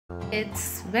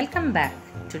It's welcome back.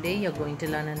 Today you're going to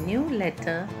learn a new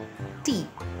letter T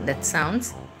that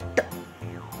sounds T.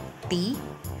 T,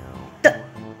 T,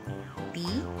 T,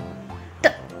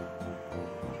 T.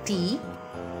 T,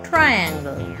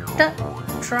 triangle. T,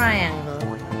 triangle.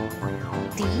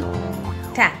 T,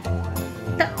 tap.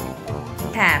 T,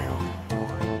 tap.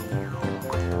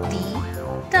 T,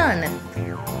 turnip.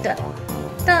 T,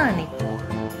 turnip.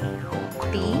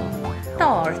 T,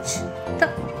 torch. T,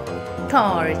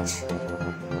 torch.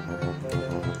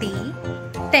 T,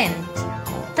 tent.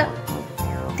 T,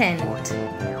 tent.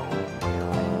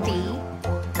 T,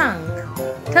 tongue.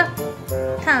 T,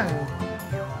 tongue.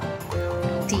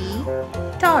 T,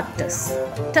 tortoise.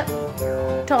 T,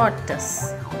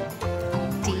 tortoise.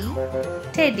 T,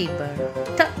 teddy bear.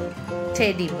 T,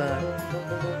 teddy bear.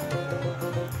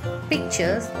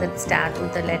 Pictures that start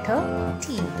with the letter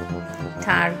T.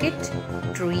 Target,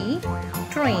 tree,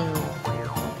 train.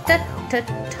 T, t,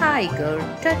 tiger.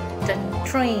 T, t,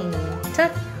 train. T,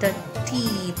 t,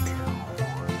 teeth.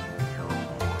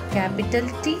 Capital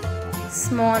T,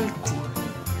 small t.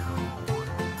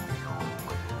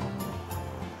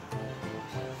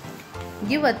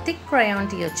 Give a thick crayon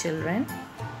to your children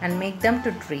and make them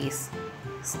to trace.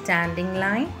 Standing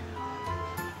line,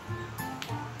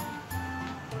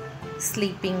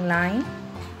 sleeping line,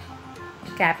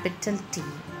 capital T.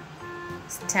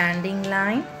 Standing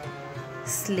line,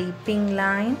 sleeping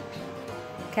line,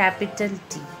 capital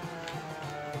T.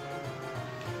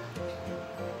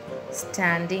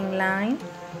 Standing line,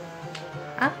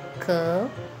 up curve,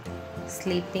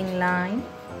 sleeping line,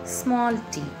 small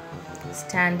t.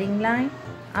 Standing line,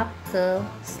 up curve,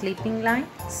 sleeping line,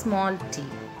 small t.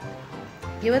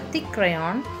 Give a thick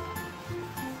crayon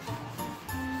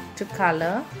to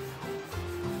color.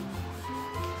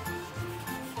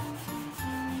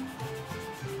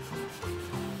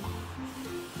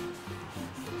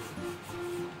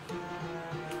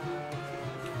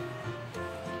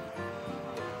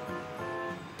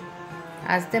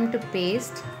 Ask them to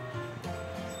paste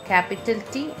capital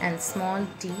T and small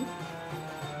t.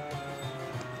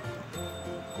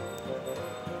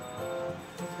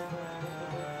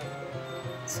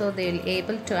 So they will be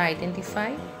able to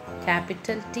identify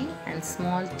capital T and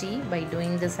small t by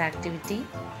doing this activity.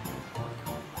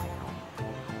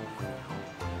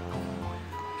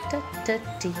 Ta ta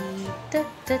T, ta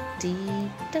ta T,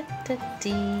 ta ta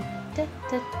T, ta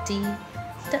ta T,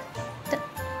 ta ta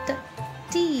ta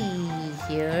T.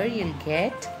 Here you'll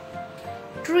get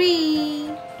tree.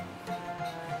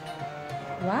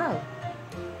 Wow.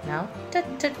 Now t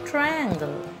t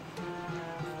triangle.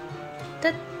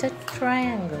 T t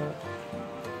triangle.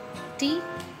 T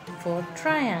for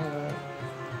triangle.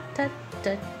 T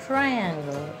t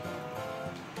triangle.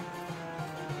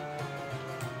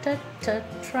 T t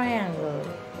triangle.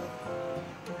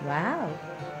 Wow.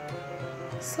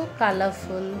 So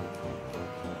colorful.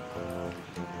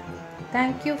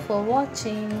 Thank you for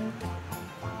watching.